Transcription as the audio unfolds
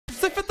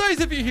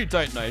those of you who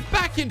don't know,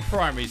 back in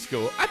primary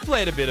school, I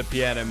played a bit of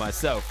piano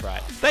myself,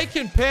 right? They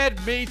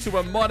compared me to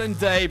a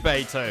modern-day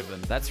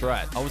Beethoven. That's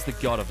right. I was the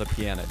god of the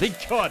piano. The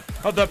god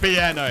of the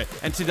piano.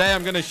 And today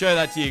I'm going to show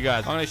that to you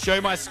guys. I'm going to show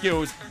my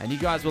skills, and you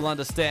guys will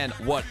understand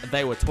what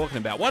they were talking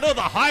about. What all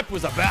the hype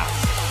was about.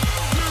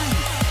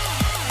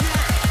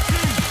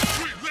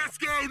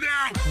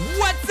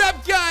 What's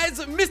up, guys?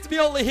 Mr.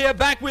 Miola here,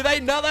 back with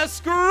another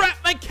scrap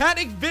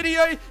mechanic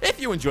video. If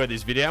you enjoyed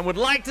this video and would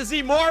like to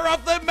see more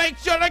of them, make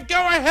sure to go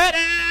ahead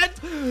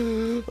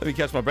and let me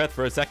catch my breath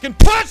for a second.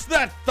 Punch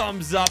that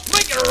thumbs up.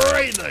 Make it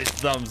rain those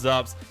thumbs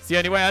ups. It's the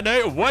only way I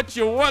know what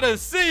you want to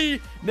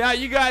see. Now,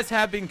 you guys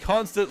have been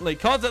constantly,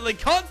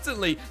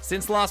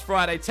 since last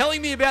Friday,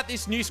 telling me about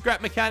this new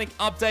scrap mechanic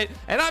update,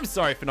 and I'm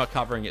sorry for not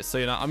covering it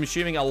sooner. I'm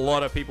assuming a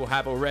lot of people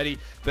have already,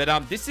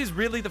 but this is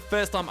really the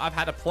first time I've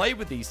had to play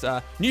with these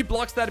new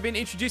blocks that have been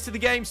introduced to the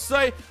game.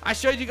 So I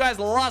showed you guys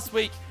last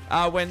week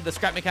when the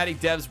Scrap Mechanic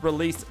devs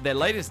released their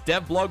latest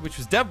dev blog, which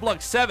was dev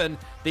blog 7.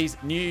 These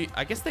new,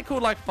 I guess they're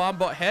called like farm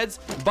bot heads,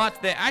 but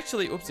they're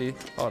actually, oopsie,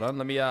 hold on,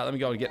 let me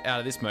go and get out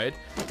of this mode.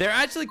 They're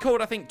actually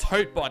called, I think,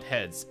 tote bot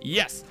heads.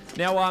 Yes.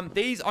 Now,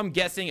 these I'm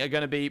guessing are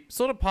going to be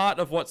sort of part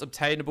of what's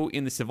obtainable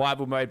in the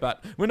survival mode,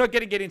 but we're not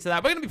going to get into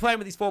that. We're going to be playing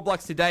with these 4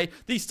 blocks today.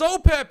 The sole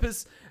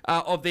purpose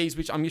of these,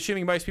 which I'm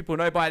assuming most people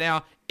know by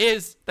now,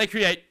 is they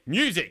create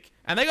music.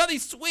 And they got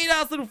these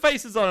sweet-ass little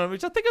faces on them,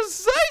 which I think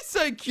is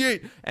so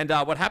cute. And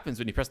what happens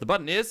when you press the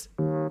button is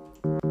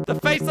the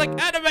face, like,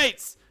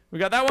 animates. We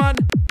got that one.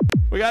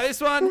 We got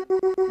this one.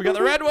 We got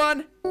the red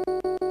one.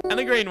 And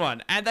the green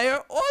one. And they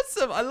are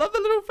awesome. I love the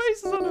little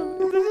faces on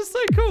them. They're just so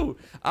cool.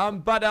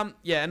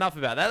 Yeah, enough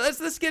about that.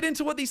 Let's get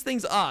into what these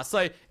things are.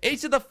 So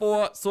each of the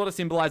 4 sort of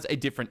symbolize a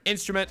different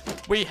instrument.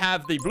 We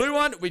have the blue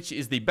one, which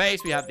is the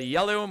bass. We have the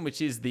yellow one,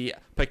 which is the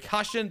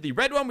percussion. The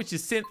red one, which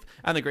is synth.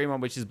 And the green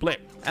one, which is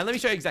blip. And let me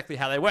show you exactly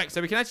how they work. So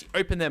we can actually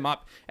open them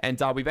up.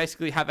 And we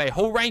basically have a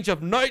whole range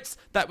of notes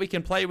that we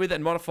can play with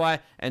and modify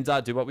and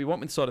do what we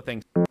want with sort of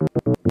things.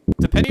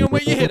 Depending on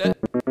where you hit it,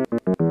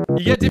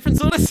 you get different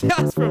sort of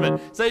sounds from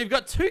it. So you've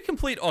got 2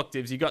 complete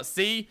octaves. You've got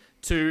C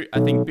to, I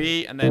think,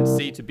 B, and then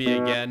C to B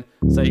again.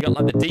 So you got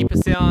like the deeper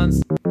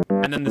sounds,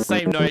 and then the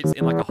same notes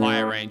in like a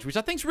higher range, which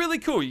I think is really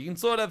cool. You can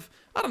sort of,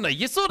 I don't know,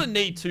 you sort of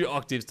need 2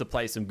 octaves to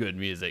play some good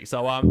music.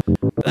 So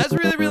that's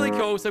really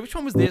cool. So which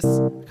one was this?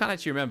 I can't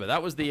actually remember.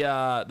 That was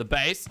the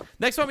bass.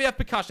 Next one we have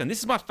percussion. This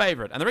is my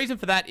favorite, and the reason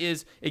for that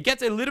is it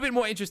gets a little bit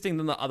more interesting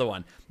than the other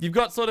one. You've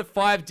got sort of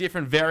 5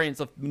 different variants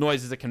of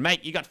noises it can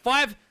make. You got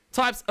 5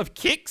 types of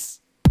kicks,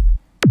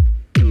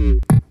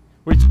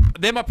 which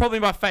they're probably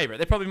my favorite.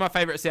 They're probably my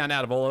favorite sound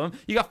out of all of them.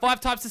 You got 5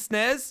 types of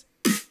snares,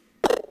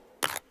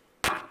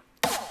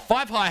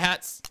 5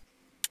 hi-hats,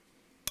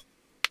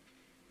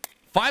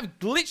 5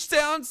 glitch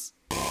sounds,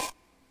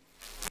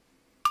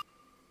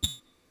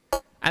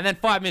 and then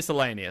 5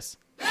 miscellaneous.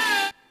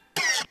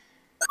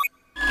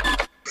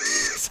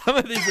 Some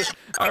of these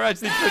are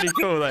actually pretty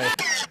cool though.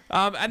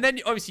 And then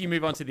obviously you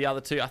move on to the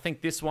other 2. I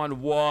think this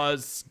one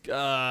was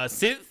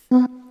synth.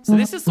 So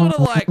this is sort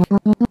of like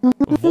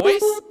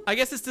voice. I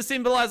guess it's to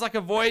symbolize like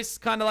a voice,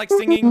 kind of like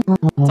singing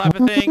type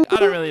of thing. I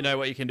don't really know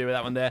what you can do with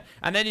that one there.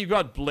 And then you've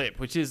got blip,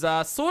 which is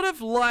sort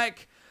of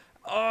like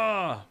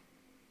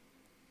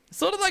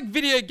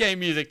video game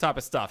music type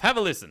of stuff. Have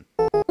a listen.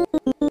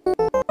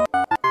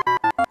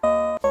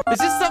 There's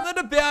just something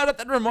about it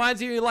that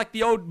reminds you of like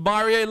the old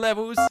Mario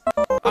levels.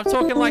 I'm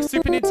talking like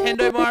Super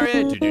Nintendo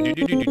Mario.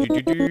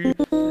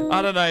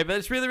 I don't know, but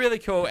it's really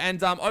cool.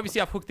 And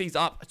obviously I've hooked these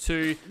up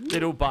to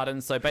little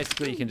buttons. So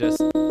basically you can just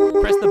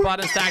press the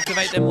buttons to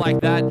activate them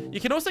like that.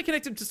 You can also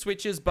connect them to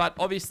switches, but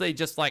obviously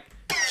just like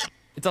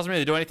it doesn't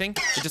really do anything.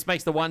 It just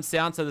makes the one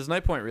sound, so there's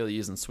no point really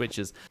using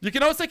switches. You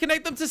can also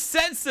connect them to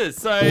sensors,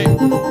 so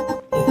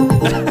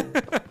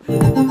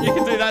you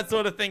can do that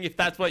sort of thing if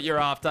that's what you're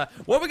after.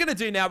 What we're going to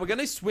do now, we're going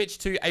to switch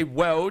to a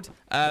world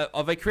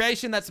of a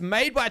creation that's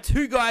made by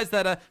 2 guys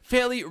that are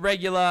fairly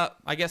regular,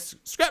 I guess,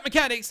 scrap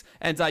mechanics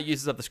and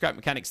users of the scrap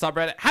mechanic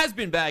subreddit,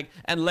 Hasbinbag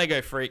and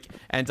Lego Freak.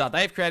 And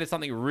they've created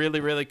something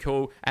really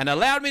cool and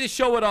allowed me to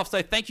show it off.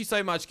 So thank you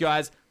so much,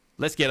 guys.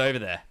 Let's get over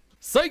there.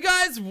 So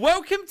guys,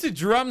 welcome to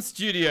Drum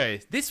Studio.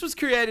 This was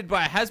created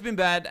by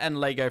Hasbinbad and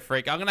Lego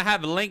Freak. I'm going to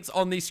have links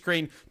on the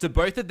screen to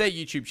both of their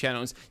YouTube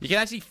channels. You can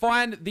actually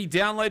find the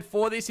download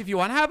for this if you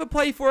want to have a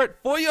play for it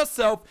for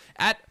yourself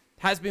at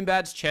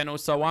Hasbinbad's channel.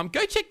 So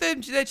go check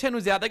their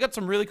channels out. They got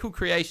some really cool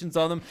creations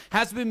on them.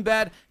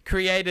 Hasbinbad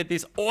created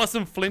this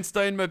awesome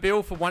Flintstone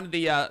mobile for one of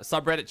the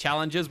subreddit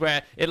challenges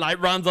where it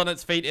like runs on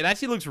its feet. It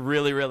actually looks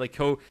really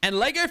cool. And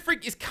Lego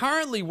Freak is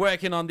currently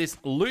working on this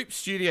Loop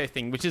Studio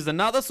thing, which is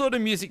another sort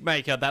of music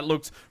maker that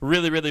looks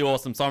really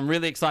awesome. So I'm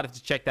really excited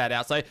to check that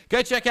out. So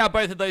go check out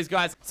both of those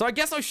guys. So I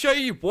guess I'll show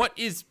you what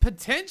is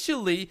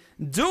potentially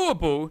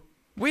doable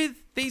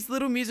with these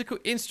little musical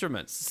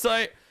instruments.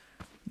 So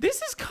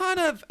this is kind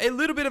of a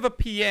little bit of a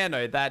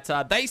piano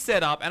that they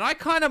set up, and I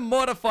kind of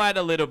modified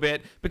a little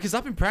bit because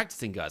I've been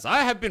practicing, guys.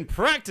 I have been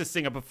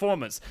practicing a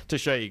performance to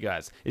show you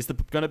guys. It's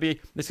gonna be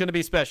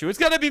special. It's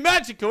gonna be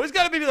magical. It's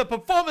gonna be the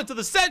performance of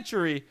the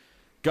century,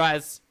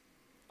 guys.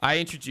 I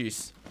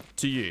introduce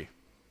to you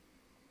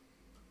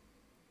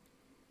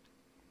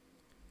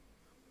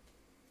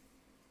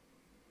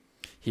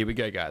here we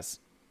go, guys.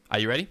 Are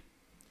you ready?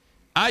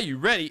 Are you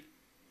ready?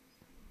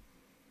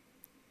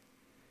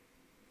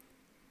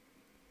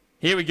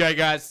 Here we go,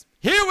 guys.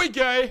 Here we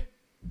go.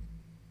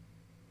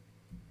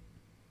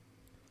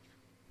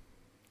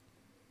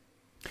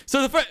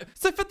 So for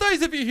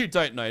those of you who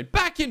don't know,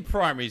 back in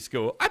primary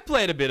school, I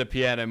played a bit of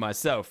piano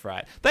myself,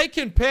 right? They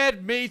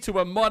compared me to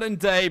a modern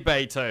day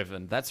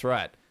Beethoven. That's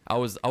right. I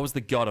was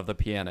the god of the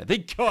piano. The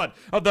god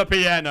of the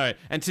piano.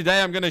 And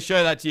today I'm going to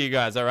show that to you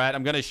guys, all right?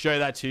 I'm going to show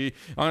that to you.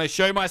 I'm going to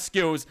show my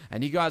skills,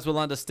 and you guys will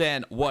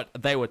understand what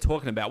they were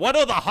talking about. What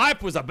all the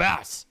hype was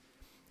about.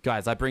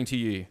 Guys, I bring to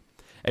you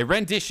a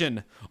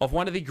rendition of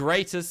one of the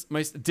greatest,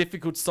 most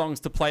difficult songs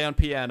to play on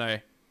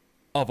piano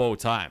of all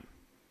time.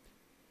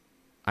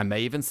 I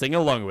may even sing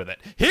along with it.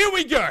 Here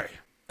we go.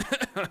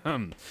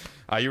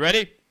 Are you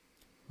ready?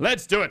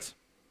 Let's do it.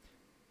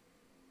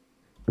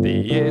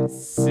 The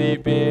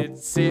itsy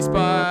bitsy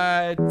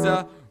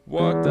spider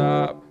walked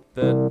up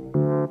the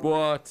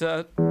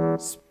water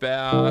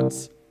spout.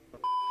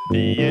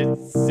 The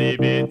itsy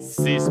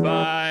bitsy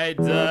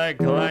spider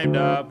climbed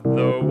up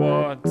the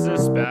water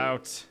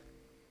spout.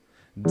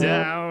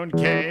 Down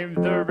came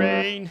the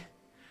rain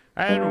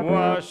and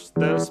washed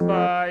the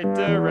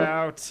spider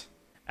out.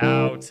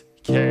 Out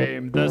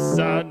came the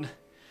sun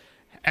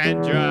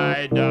and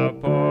dried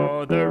up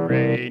all the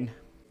rain.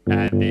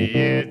 And the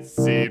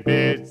itsy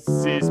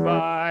bitsy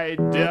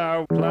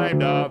spider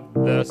climbed up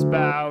the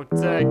spout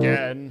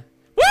again.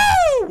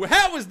 Woo!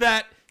 How was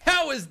that?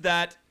 How was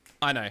that?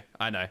 I know.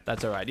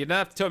 That's all right. You don't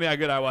have to tell me how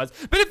good I was.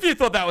 But if you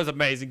thought that was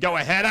amazing, go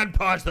ahead and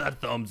punch that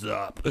thumbs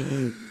up.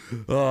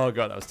 Oh,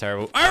 God, that was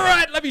terrible. All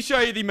right, let me show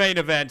you the main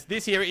event.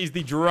 This here is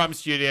the drum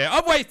studio.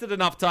 I've wasted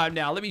enough time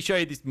now. Let me show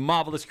you this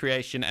marvelous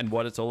creation and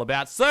what it's all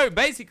about. So,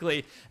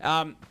 basically,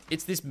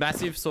 it's this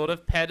massive sort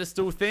of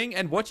pedestal thing.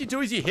 And what you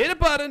do is you hit a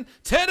button,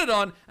 turn it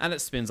on, and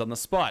it spins on the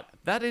spot.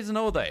 That isn't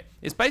all, though.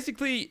 It's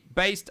basically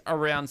based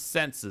around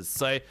sensors.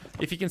 So,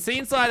 if you can see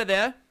inside of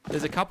there,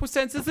 there's a couple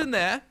sensors in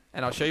there.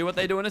 And I'll show you what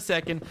they do in a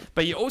second.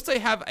 But you also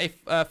have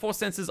 4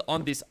 sensors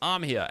on this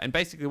arm here. And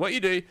basically what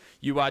you do,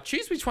 you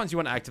choose which ones you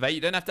want to activate.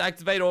 You don't have to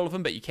activate all of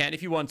them, but you can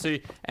if you want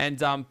to.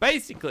 And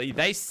basically,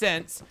 they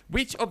sense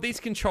which of these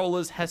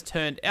controllers has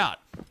turned out.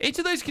 Each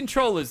of those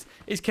controllers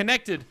is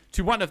connected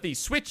to one of these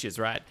switches,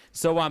 right?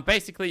 So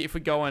basically, if we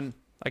go and...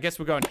 I guess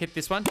we'll go and hit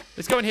this one.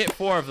 Let's go and hit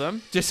 4 of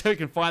them, just so we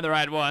can find the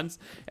right ones.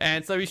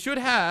 And so we should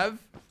have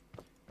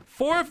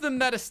 4 of them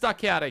that are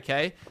stuck out,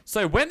 okay?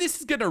 So when this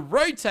is going to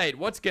rotate,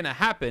 what's going to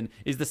happen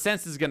is the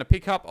sensor is going to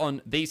pick up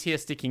on these here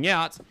sticking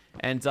out.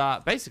 And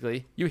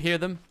basically, you hear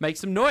them make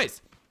some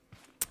noise.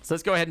 So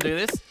let's go ahead and do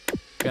this.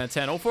 We're going to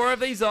turn all 4 of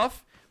these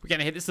off. We're going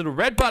to hit this little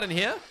red button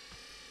here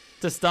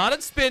to start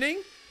it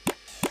spinning.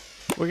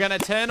 We're going to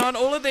turn on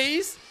all of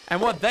these.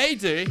 And what they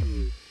do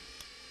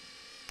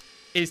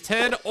is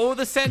turn all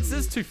the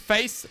sensors to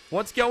face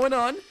what's going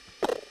on.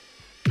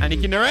 And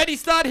you can already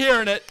start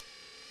hearing it.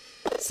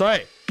 So,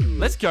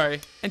 let's go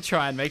and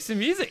try and make some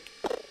music.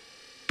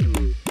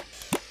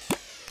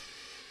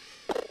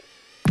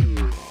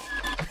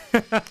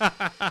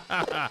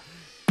 That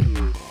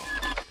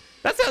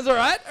sounds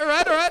alright.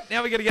 Alright.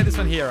 Now we got to get this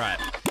one here right.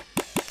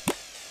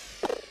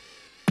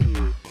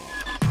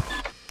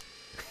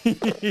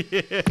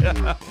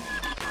 Yeah.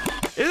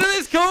 Isn't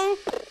this cool?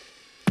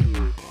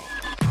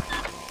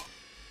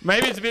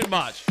 Maybe it's a bit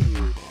much.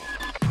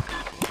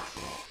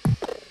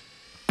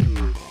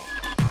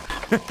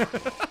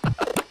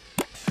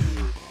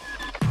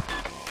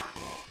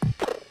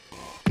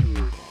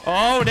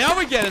 Oh, now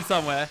we're getting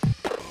somewhere.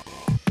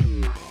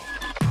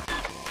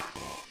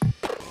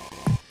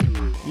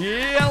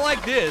 Yeah, I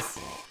like this.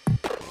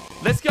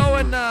 Let's go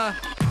and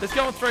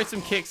throw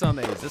some kicks on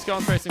these. Let's go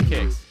and throw some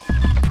kicks.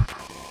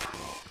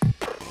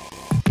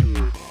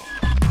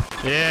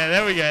 Yeah,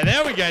 there we go.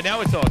 There we go. Now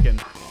we're talking.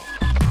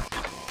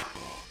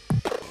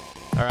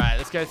 All right,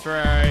 let's go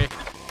throw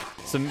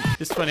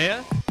this one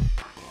here.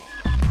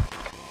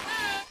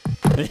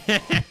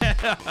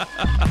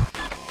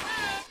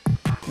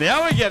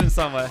 Now we're getting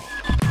somewhere.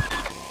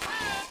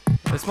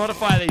 Let's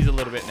modify these a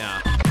little bit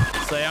now.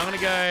 So I'm gonna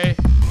go.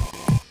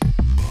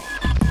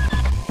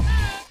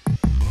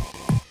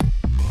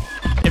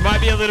 It might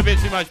be a little bit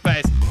too much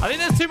bass. I think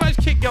there's too much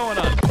kick going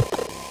on.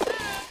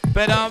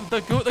 But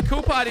the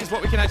cool part is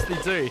what we can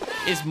actually do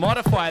is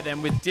modify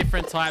them with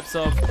different types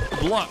of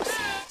blocks.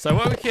 So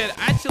what we can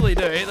actually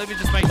do, let me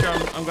just make sure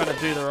I'm going to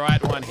do the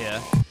right one here.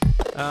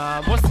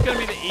 What's going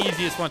to be the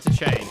easiest one to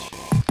change?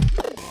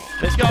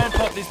 Let's go and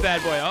pop this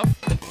bad boy off.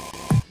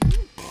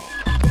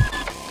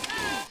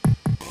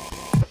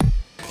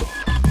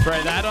 Throw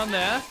that on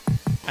there.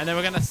 And then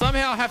we're going to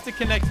somehow have to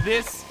connect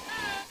this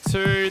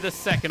to the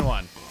second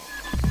one.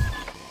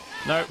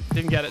 Nope,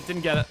 didn't get it.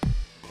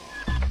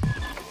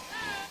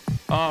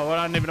 Oh, well,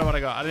 I don't even know what I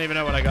got. I don't even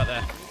know what I got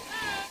there.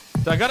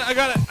 So I got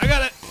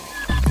it.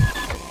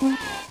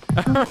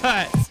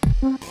 Alright.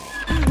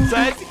 So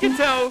as you can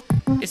tell,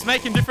 it's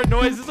making different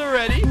noises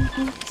already.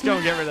 Let's go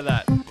and get rid of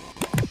that.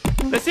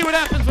 Let's see what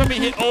happens when we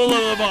hit all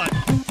of them on.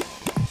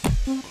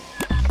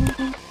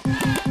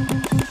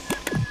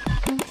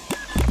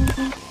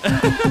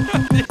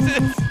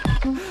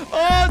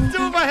 Oh, it's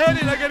doing my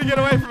head in. I gotta get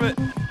away from it.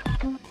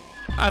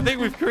 I think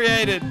we've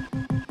created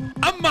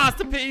a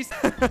masterpiece.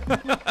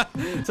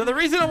 So the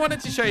reason I wanted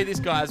to show you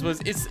this, guys,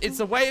 was it's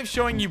a way of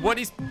showing you what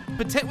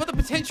the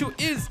potential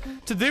is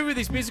to do with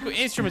these musical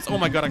instruments. Oh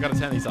my god, I gotta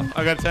turn these off.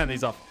 I gotta turn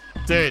these off.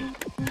 Dude.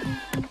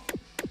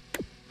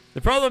 The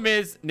problem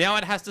is now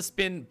it has to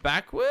spin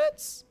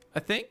backwards,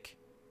 I think.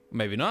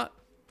 Maybe not.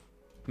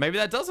 Maybe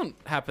that doesn't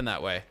happen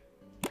that way.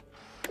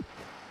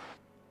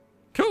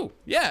 Cool.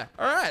 Yeah.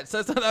 All right. So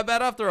it's not that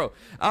bad after all.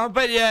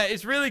 But yeah,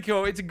 it's really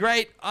cool. It's a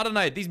great, I don't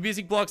know, these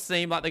music blocks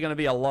seem like they're going to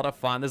be a lot of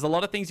fun. There's a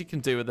lot of things you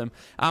can do with them.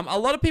 A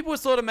lot of people are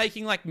sort of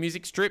making like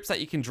music strips that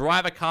you can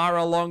drive a car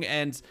along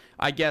and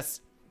I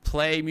guess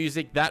play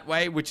music that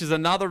way, which is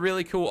another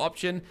really cool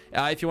option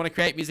if you want to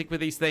create music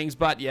with these things.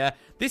 But yeah,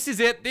 this is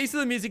it. These are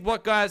the music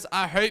block, guys.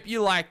 I hope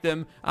you like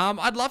them.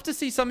 I'd love to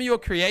see some of your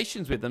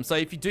creations with them. So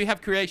if you do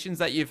have creations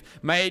that you've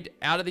made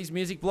out of these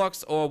music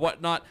blocks or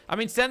whatnot, I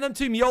mean, send them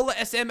to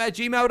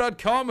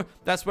miolasm@gmail.com.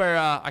 That's where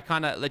I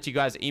kind of let you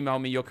guys email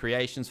me your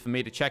creations for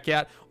me to check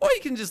out, or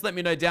you can just let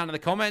me know down in the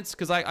comments,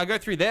 because I go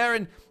through there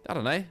and I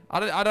don't know.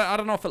 I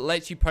don't know if it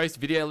lets you post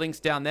video links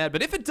down there,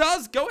 but if it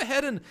does, go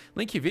ahead and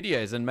link your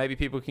videos and maybe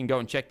people can go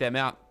and check them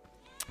out.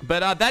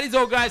 But that is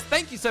all, guys.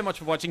 Thank you so much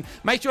for watching.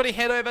 Make sure to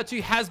head over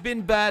to Has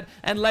Been Bad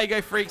and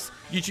Lego Freaks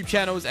YouTube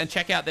channels and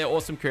check out their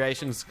awesome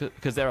creations,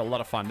 because they're a lot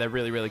of fun. They're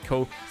really, really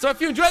cool. So if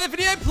you enjoyed the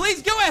video,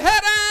 please go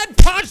ahead and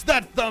punch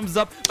that thumbs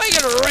up. Make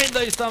sure to rate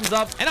those thumbs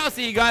up. And I'll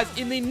see you guys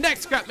in the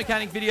next Scrap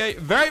Mechanic video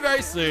very,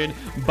 very soon.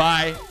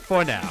 Bye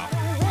for now.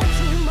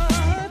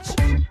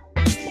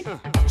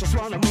 Just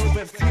wanna move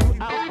with you.